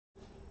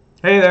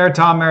Hey there,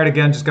 Tom Merritt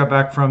again. Just got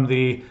back from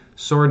the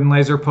Sword and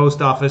Laser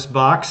post office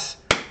box.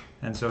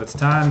 And so it's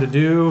time to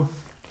do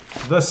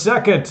the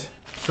second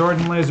Sword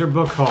and Laser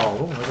book haul.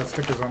 Oh, I got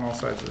stickers on all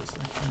sides of this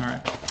thing. All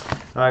right.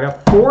 I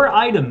got 4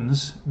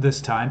 items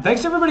this time.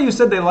 Thanks to everybody who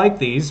said they liked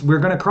these. We're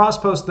going to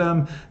cross-post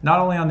them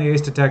not only on the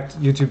Ace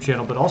Detect YouTube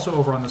channel, but also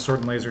over on the Sword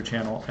and Laser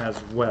channel as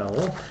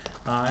well.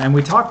 And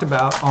we talked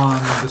about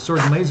on the Sword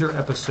and Laser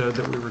episode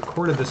that we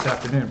recorded this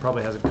afternoon,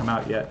 probably hasn't come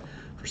out yet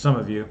for some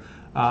of you,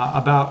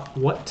 about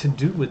what to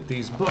do with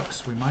these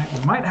books. We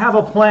might have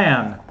a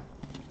plan,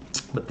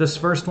 but this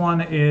first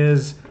one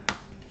is,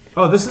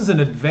 this is an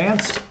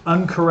advanced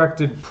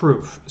uncorrected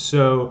proof.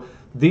 So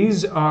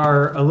these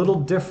are a little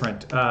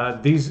different.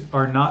 These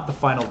are not the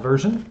final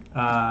version.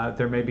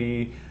 There may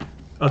be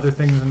other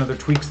things and other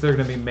tweaks that are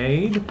going to be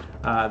made.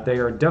 They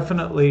are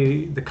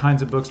definitely the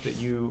kinds of books that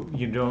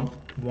you don't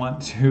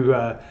want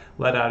to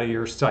let out of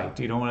your sight.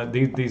 You don't want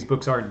to. These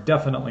books are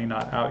definitely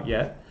not out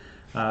yet.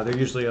 They're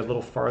usually a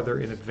little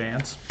farther in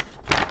advance.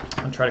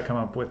 I'll try to come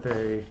up with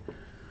a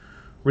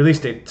release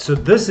date. So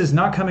this is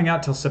not coming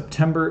out till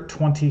September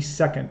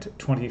 22nd,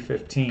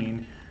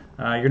 2015.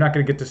 You're not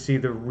going to get to see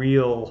the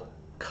real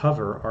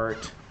cover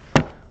art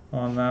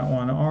on that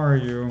one, are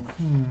you?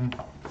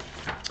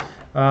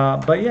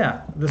 But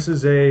yeah, this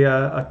is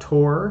a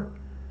Tor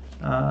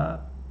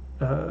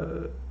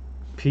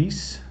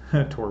piece.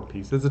 Tor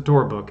piece. It's a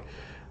Tor book.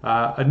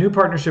 A new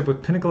partnership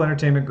with Pinnacle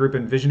Entertainment Group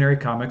and Visionary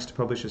Comics to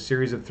publish a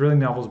series of thrilling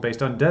novels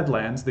based on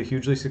Deadlands, the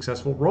hugely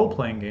successful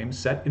role-playing game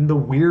set in the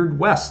Weird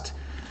West.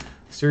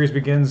 The series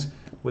begins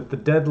with the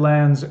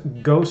Deadlands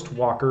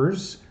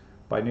Ghostwalkers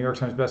by New York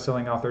Times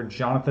bestselling author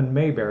Jonathan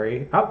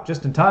Mayberry, out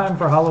just in time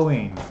for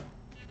Halloween.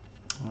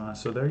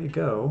 So there you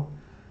go.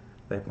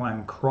 They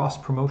plan cross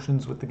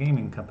promotions with the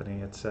gaming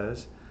company, it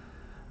says.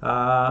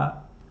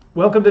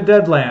 Welcome to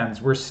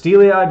Deadlands, where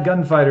steely-eyed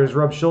gunfighters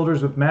rub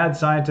shoulders with mad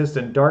scientists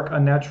and dark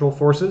unnatural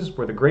forces,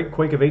 where the Great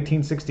Quake of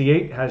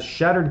 1868 has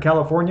shattered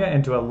California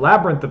into a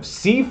labyrinth of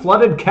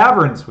sea-flooded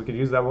caverns. We could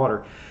use that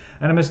water.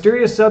 And a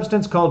mysterious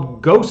substance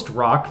called ghost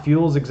rock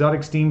fuels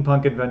exotic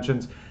steampunk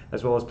inventions,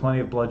 as well as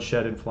plenty of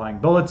bloodshed and flying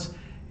bullets.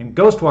 In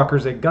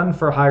Ghostwalkers, a gun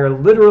for hire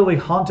literally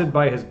haunted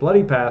by his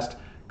bloody past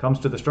comes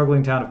to the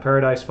struggling town of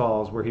Paradise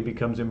Falls, where he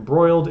becomes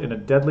embroiled in a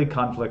deadly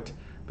conflict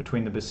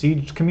between the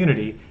besieged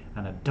community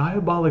and a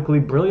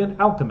diabolically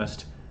brilliant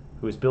alchemist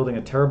who is building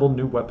a terrible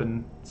new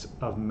weapons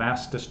of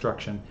mass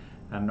destruction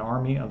and an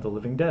army of the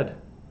living dead.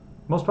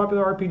 Most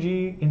popular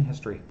RPG in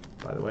history,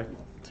 by the way,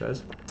 it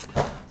says.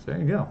 So there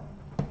you go.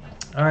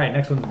 All right,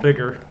 next one's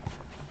bigger.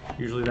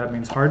 Usually that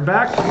means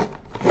hardback,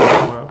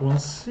 but we'll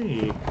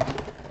see.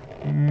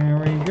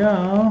 Here we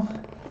go.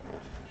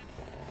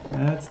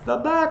 That's the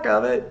back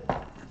of it.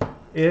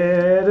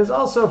 It is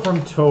also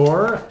from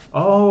Tor.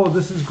 Oh,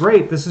 this is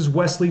great. This is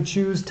Wesley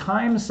Chu's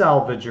Time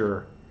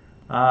Salvager.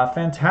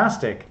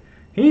 Fantastic.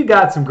 He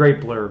got some great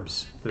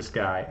blurbs, this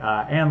guy.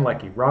 Ann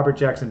Leckie, Robert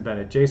Jackson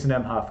Bennett, Jason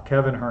M. Huff,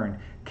 Kevin Hearn,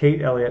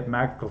 Kate Elliott,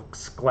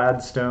 Max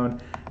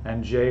Gladstone,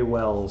 and Jay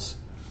Wells.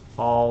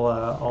 All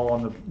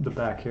on the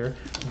back here.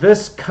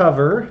 This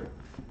cover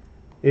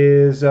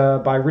is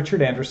by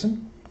Richard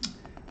Anderson.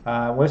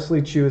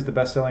 Wesley Chu is the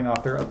best-selling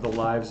author of The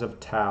Lives of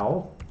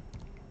Tao,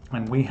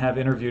 and we have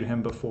interviewed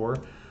him before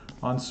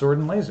on Sword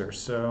and Laser.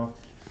 So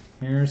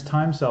here's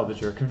Time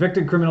Salvager.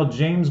 Convicted criminal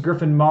James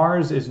Griffin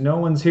Mars is no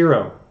one's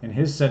hero. In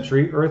his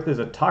century, Earth is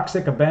a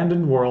toxic,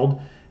 abandoned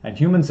world, and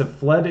humans have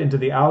fled into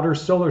the outer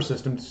solar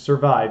system to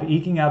survive,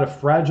 eking out a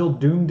fragile,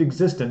 doomed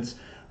existence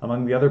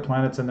among the other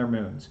planets and their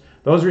moons.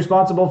 Those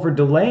responsible for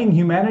delaying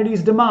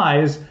humanity's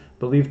demise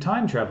believe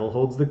time travel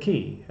holds the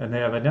key, and they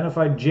have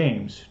identified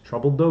James,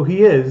 troubled though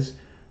he is,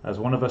 as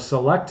one of a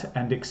select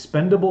and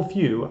expendable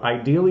few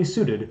ideally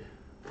suited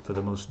for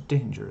the most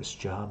dangerous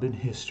job in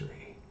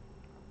history.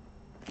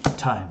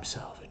 Time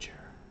Salvager.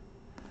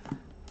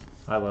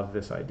 I love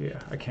this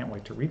idea. I can't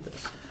wait to read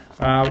this.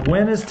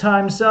 When is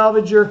Time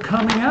Salvager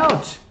coming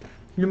out?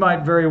 You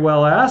might very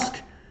well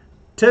ask.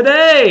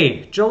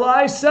 Today,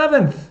 July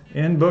 7th,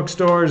 in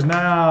bookstores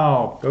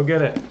now. Go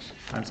get it.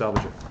 Time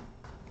Salvager.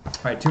 All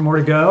right, 2 more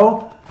to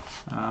go.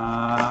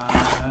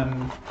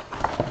 And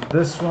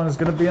this one is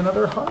going to be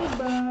another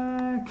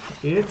hardback.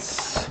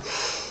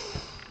 It's...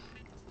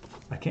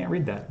 I can't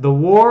read that. The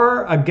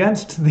War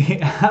Against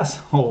the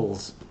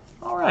Assholes.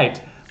 All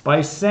right,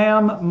 by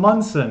Sam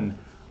Munson.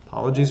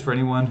 Apologies for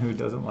anyone who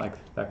doesn't like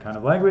that kind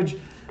of language.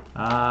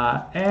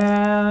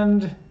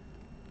 And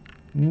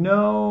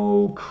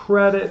no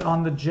credit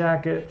on the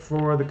jacket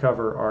for the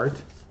cover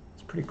art.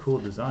 It's a pretty cool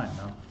design,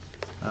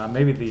 though.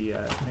 Maybe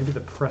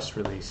the press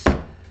release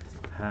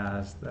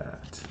has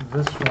that.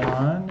 This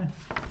one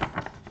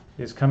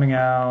is coming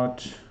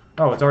out.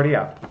 Oh, it's already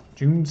out.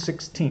 June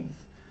 16th,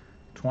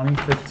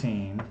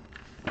 2015.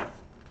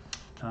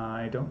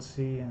 I don't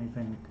see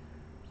anything.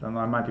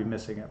 I might be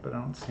missing it, but I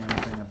don't see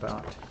anything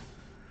about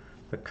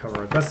the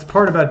cover. That's the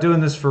part about doing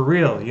this for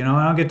real. You know,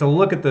 I don't get to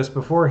look at this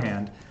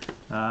beforehand.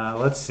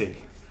 Let's see.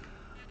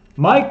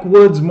 Mike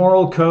Wood's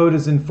moral code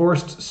is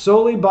enforced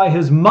solely by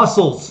his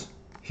muscles.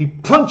 He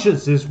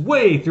punches his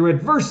way through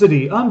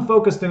adversity,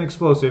 unfocused and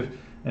explosive,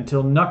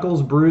 until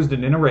Knuckles, bruised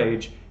and in a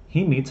rage,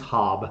 he meets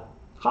Hob.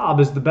 Hob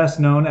is the best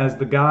known as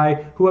the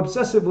guy who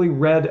obsessively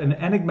read an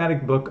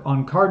enigmatic book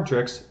on card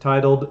tricks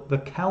titled The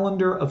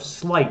Calendar of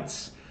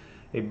Sleights,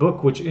 a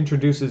book which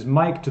introduces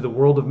Mike to the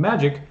world of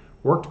magic,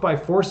 worked by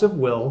force of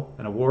will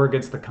and a war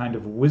against the kind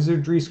of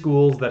wizardry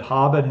schools that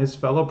Hob and his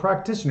fellow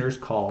practitioners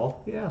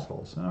call the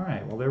assholes. All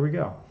right, well, there we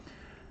go.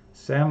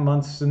 Sam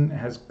Munson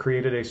has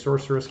created a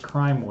sorcerous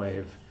crime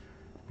wave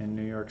in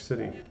New York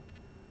City.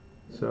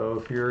 So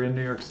if you're in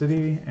New York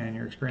City and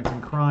you're experiencing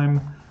crime,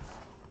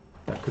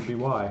 that could be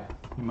why.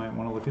 You might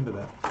want to look into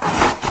that.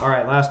 All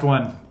right, last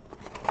one.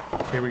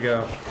 Here we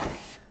go.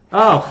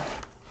 Oh,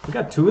 we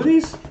got two of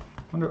these?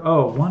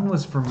 One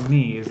was for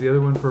me. Is the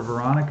other one for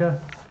Veronica?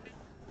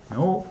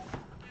 No,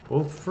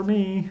 both for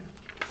me.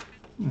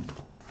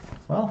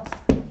 Well,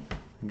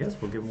 I guess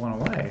we'll give one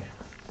away.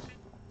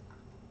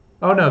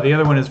 Oh no, the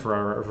other one is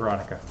for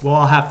Veronica. Well,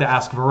 I'll have to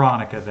ask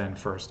Veronica then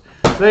first.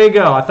 So there you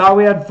go. I thought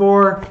we had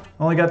 4.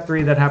 Only got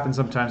 3. That happens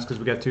sometimes because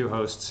we got 2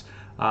 hosts.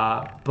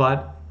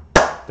 But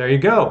there you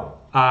go.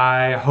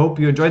 I hope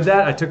you enjoyed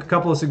that. I took a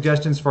couple of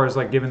suggestions as far as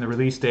like giving the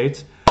release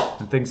dates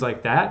and things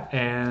like that.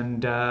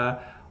 And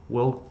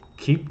we'll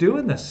keep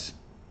doing this.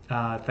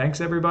 Thanks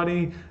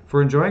everybody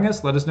for enjoying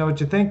us. Let us know what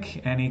you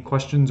think. Any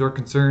questions or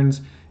concerns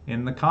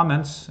in the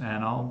comments.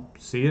 And I'll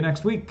see you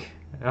next week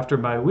after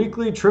my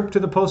weekly trip to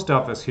the post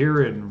office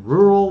here in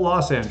rural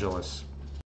Los Angeles.